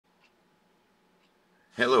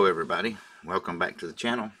Hello everybody, welcome back to the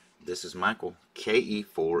channel. This is Michael,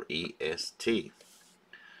 KE4EST,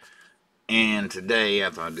 and today I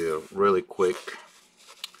thought I'd do a really quick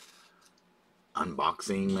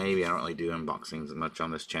unboxing. Maybe I don't really do unboxings much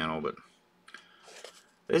on this channel, but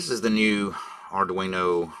this is the new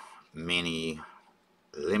Arduino Mini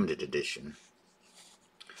Limited Edition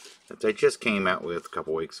that they just came out with a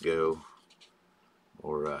couple weeks ago,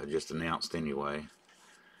 or just announced anyway.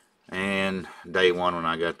 And day one, when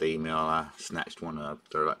I got the email, I snatched one up.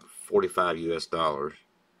 They're like $45 US.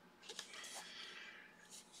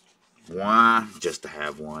 Why? Just to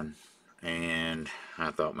have one. And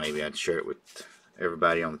I thought maybe I'd share it with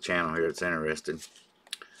everybody on the channel here that's interested.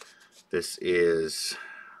 This is,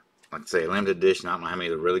 like I say, a limited edition. I don't know how many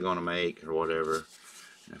they're really going to make or whatever.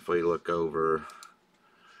 If we look over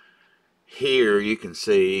here, you can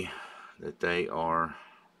see that they are,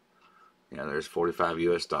 there's $45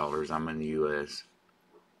 US. I'm in the US.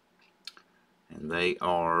 And they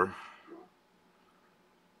are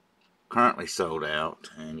currently sold out.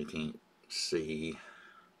 And you can't see.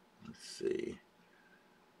 Let's see.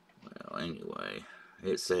 Well, anyway,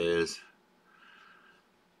 it says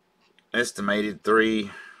estimated 2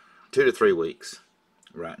 to 3 weeks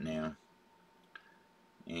right now.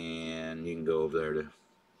 And you can go over there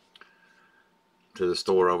to the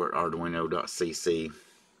store over at arduino.cc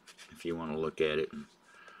if you want to look at it and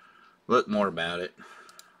look more about it.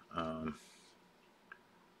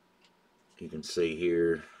 You can see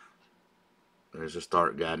here there's a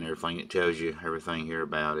start guide and everything. It tells you everything here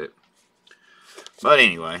about it. But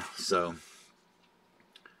anyway, so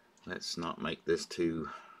let's not make this too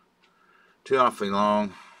awfully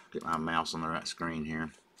long. Get my mouse on the right screen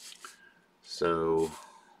here. So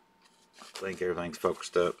I think everything's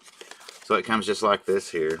focused up. So it comes just like this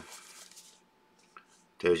here.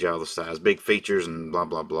 Tells you all the size, big features, and blah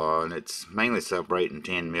blah blah. And it's mainly celebrating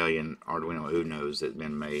 10 million Arduino Unos that have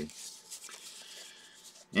been made.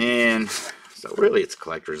 And so really it's a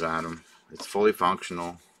collector's item. It's fully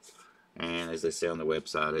functional. And as they say on the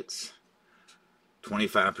website, it's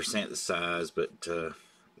 25% the size, but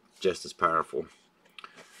just as powerful.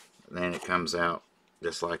 And then it comes out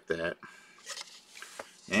just like that.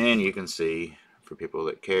 And you can see, for people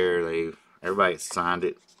that care, everybody signed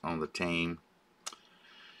it on the team.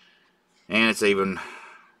 And it's even,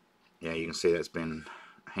 you can see that's been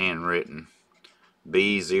handwritten.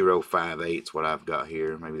 B058 is what I've got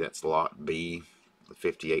here. Maybe that's lot B, the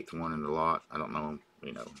 58th one in the lot. I don't know,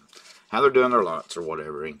 how they're doing their lots or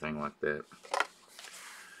whatever, anything like that.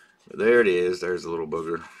 But there it is. There's a little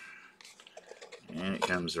booger. And it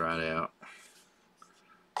comes right out.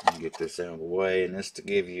 Get this out of the way, and this to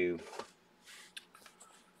give you,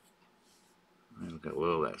 look how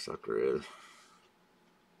well that sucker is.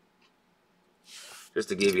 Just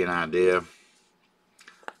to give you an idea,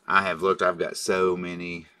 I have looked, I've got so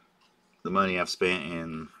many, the money I've spent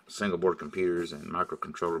in single board computers and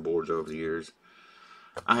microcontroller boards over the years.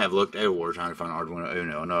 I have looked everywhere trying to find Arduino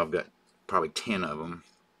Uno. I know I've got probably 10 of them,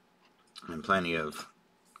 and plenty of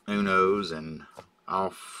Unos and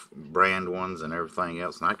off-brand ones and everything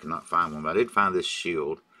else, and I could not find one. But I did find this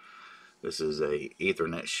shield. This is a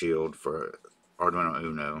Ethernet shield for Arduino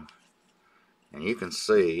Uno, and you can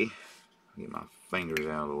see, get my fingers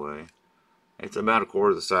out of the way, it's about a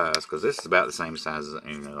quarter the size, because this is about the same size as an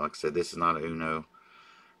Uno. Like I said, this is not an Uno.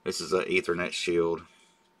 This is an Ethernet shield,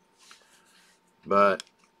 but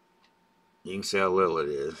you can see how little it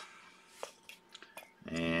is.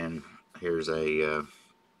 And here's a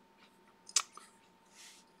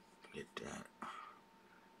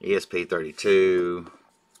ESP32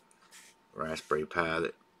 Raspberry Pi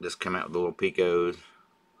that just come out with the little Picos.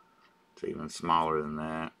 It's even smaller than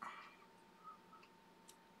that.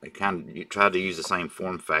 They kind of tried to use the same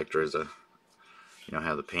form factor as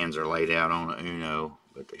how the pins are laid out on an Uno,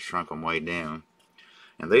 but they shrunk them way down.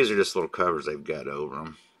 And these are just little covers they've got over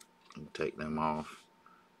them. You can take them off.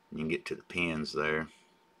 You can get to the pins there.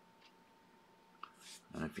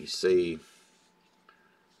 And if you see,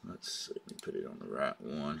 let's see, let me put it on the right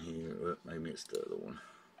one here. Well, maybe it's the other one.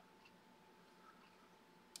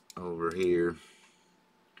 Over here,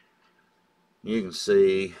 you can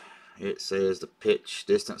see it says the pitch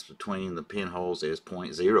distance between the pinholes is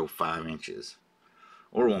 0.05 inches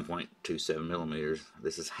or 1.27 millimeters.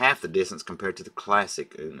 This is half the distance compared to the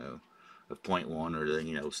classic Uno of 0.1, or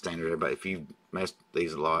the standard. Everybody, if you messed with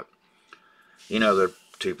these a lot, they're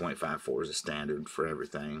 2.54 is the standard for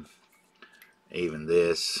everything. Even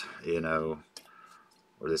this, or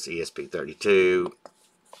this ESP32,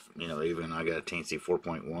 even I got a teensy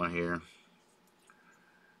 4.1 here.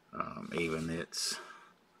 Even let's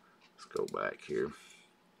go back here.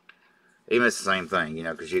 even it's the same thing, you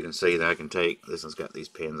know, because you can see that I can take, this one's got these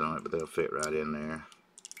pins on it, but they'll fit right in there.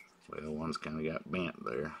 Well, one's kind of got bent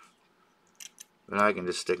there. But I can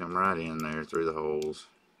just stick them right in there through the holes.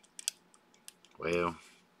 Well,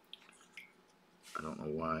 I don't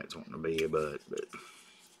know why it's wanting to be a butt, but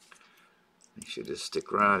they should just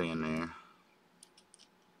stick right in there.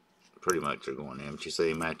 Pretty much they're going in, but you see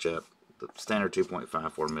they match up. The standard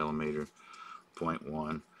 2.54 millimeter,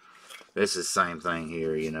 0.1. This is the same thing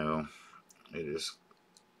here, you know. It just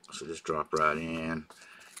should just drop right in.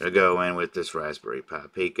 It'll go in with this Raspberry Pi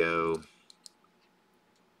Pico.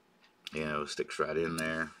 You know, sticks right in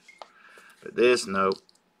there. But this, nope.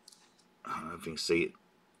 I don't know if you can see it.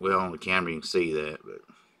 Well, on the camera you can see that, but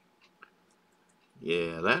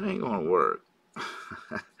yeah, that ain't gonna work.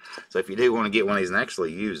 So if you do want to get one of these and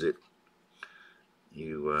actually use it,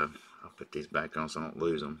 I'll put these back on so I don't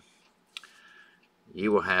lose them.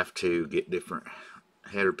 You will have to get different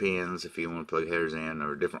header pins if you want to plug headers in,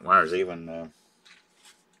 or different wires. Even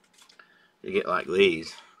you get like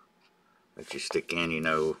these that you stick in, you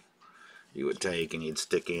know, you would take and you'd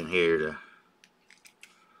stick in here to,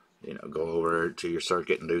 you know, go over to your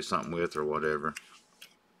circuit and do something with or whatever.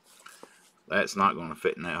 That's not going to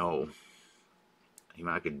fit in that hole. You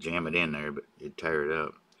might could jam it in there, but it'd tear it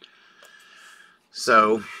up.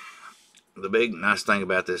 So the big nice thing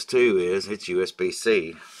about this too is it's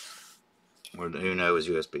USB-C, where the Uno is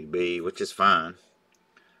USB-B, which is fine,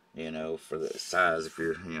 you know, for the size. If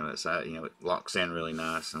you're, you know, that size, you know, it locks in really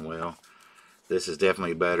nice and well. This is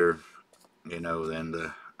definitely better, you know, than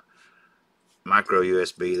the micro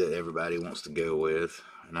USB that everybody wants to go with.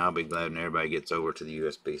 And I'll be glad when everybody gets over to the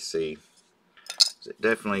USB-C. It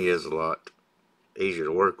definitely is a lot easier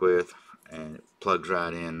to work with, and it plugs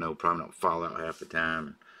right in, no problem, don't fall out half the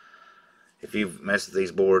time. If you've messed with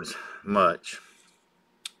these boards much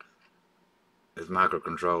with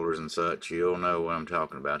microcontrollers and such, you'll know what I'm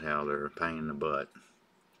talking about, how they're a pain in the butt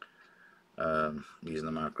using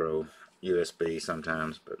the micro USB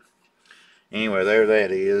sometimes. But anyway, there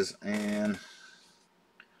that is. And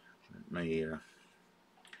let me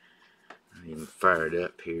even fire it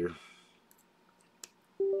up here.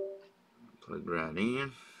 Plug right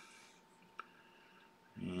in.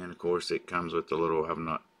 And of course it comes with the little, I've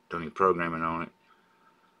not done any programming on it.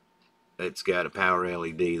 It's got a power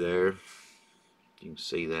LED there. You can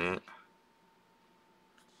see that.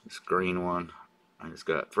 This green one. And it's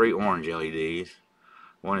got 3 orange LEDs.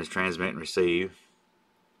 One is transmit and receive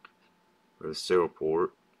for the serial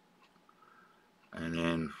port. And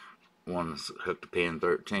then one's hooked to pin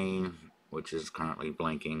 13, which is currently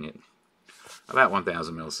blinking at about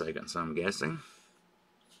 1,000 milliseconds, I'm guessing.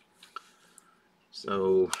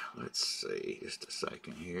 So let's see, just a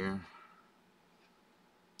second here.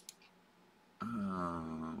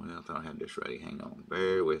 Well, I thought I had this ready. Hang on,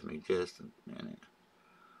 bear with me just a minute.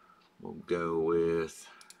 We'll go with,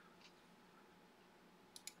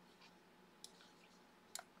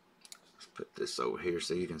 let's put this over here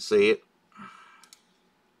so you can see it.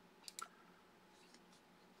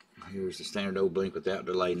 Here's the standard old blink without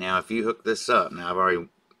delay. Now if you hook this up, now I've already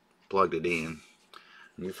plugged it in.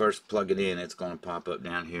 When you first plug it in, it's going to pop up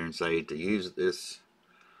down here and say to use this.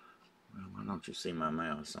 Well, why don't you see my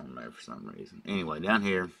mouse on there for some reason? Anyway, down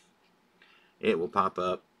here, it will pop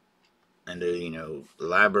up and do, you know, the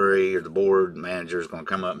library or the board manager is going to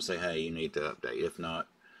come up and say, hey, you need to update. If not,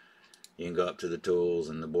 you can go up to the tools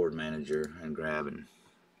and the board manager and grab and,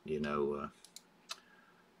 you know,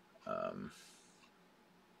 of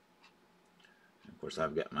course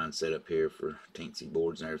I've got mine set up here for teensy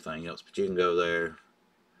boards and everything else, but you can go there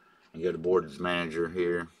and go to boards manager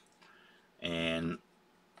here and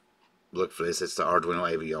look for this. It's the Arduino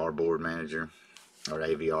AVR board manager, or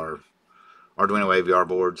AVR, Arduino AVR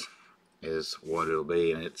boards is what it'll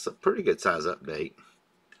be, and it's a pretty good size update.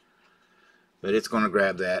 But it's going to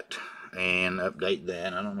grab that and update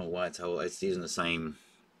that. I don't know why it's using the same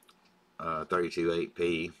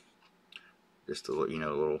 32.8p, just a little, you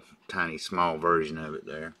know, a little tiny small version of it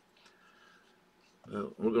there.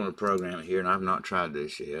 Well, we're going to program it here, and I've not tried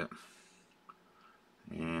this yet.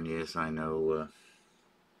 And yes, I know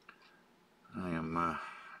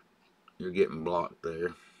you're getting blocked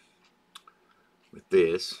there with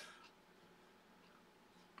this.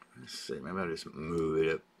 Let's see, maybe I'll just move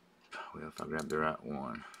it up. Well, if I grab the right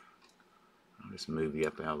one, I'll just move you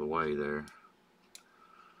up out of the way there.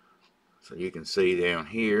 So you can see down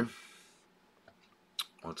here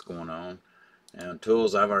what's going on. Now, in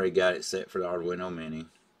tools, I've already got it set for the Arduino Mini.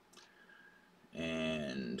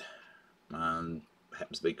 And mine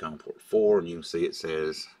happens to be COM port 4, and you can see it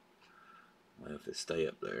says, well, if it stay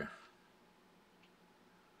up there,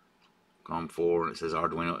 COM4, and it says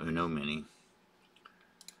Arduino Uno Mini.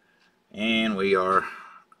 And we are,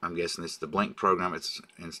 I'm guessing this is the Blink program. It's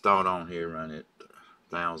installed on here, run it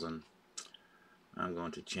 1000. I'm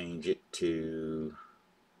going to change it to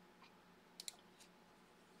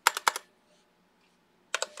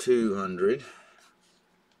 200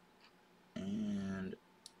 and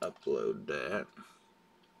upload that.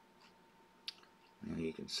 And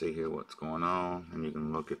you can see here what's going on, and you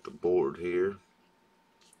can look at the board here.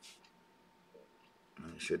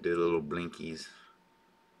 And it should do little blinkies.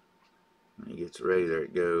 When it gets ready, there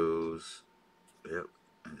it goes. Yep,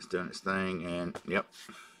 and it's doing its thing, and yep,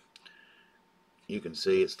 you can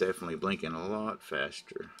see it's definitely blinking a lot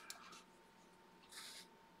faster.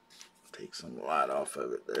 Take some light off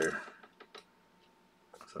of it there.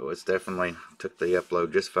 So it's definitely took the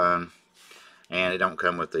upload just fine. And it don't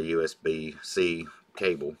come with the USB-C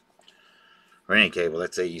cable. Or any cable.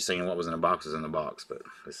 That's it. You seen what was in the box was in the box. But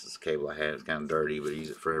this is the cable I had. It's kind of dirty, but I use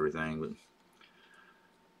it for everything. But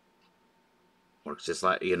works just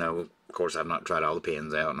like, you know, of course I've not tried all the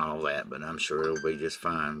pins out and all that, but I'm sure it'll be just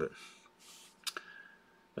fine. But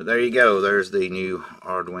there you go. There's the new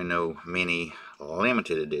Arduino Mini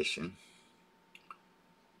Limited Edition.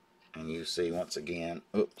 And you see once again,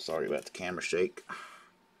 oops, sorry about the camera shake.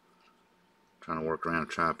 Trying to work around a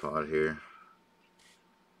tripod here.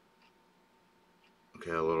 Look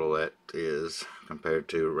how little that is compared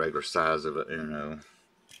to a regular size of an Uno.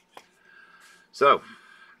 So,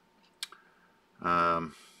 I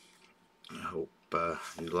hope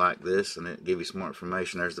you like this and it give you some more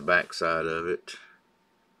information. There's the back side of it,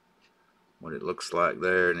 what it looks like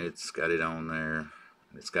there, and it's got it on there.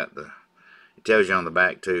 It's got the, it tells you on the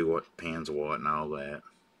back too what pins what and all that.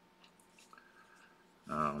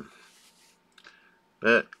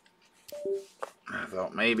 But I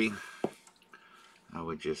thought maybe I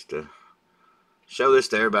would just show this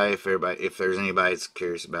to everybody if there's anybody that's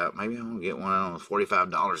curious about. Maybe I'm gonna get one. I don't know,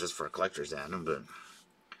 $45 just for a collector's item, but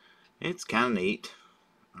it's kind of neat.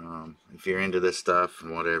 If you're into this stuff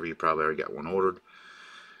and whatever, you probably already got one ordered.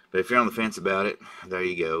 But if you're on the fence about it, there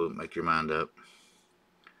you go. Make your mind up.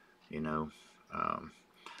 You know,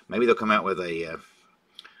 maybe they'll come out with a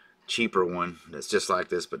cheaper one that's just like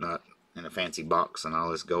this, but not in a fancy box and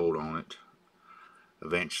all this gold on it.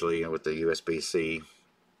 Eventually, with the USB-C,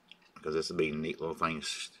 because this would be a neat little thing to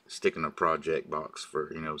stick in a project box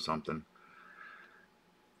for, you know, something.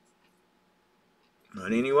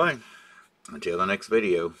 But anyway, until the next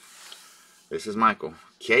video, this is Michael,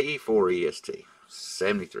 KE4EST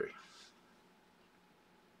 73.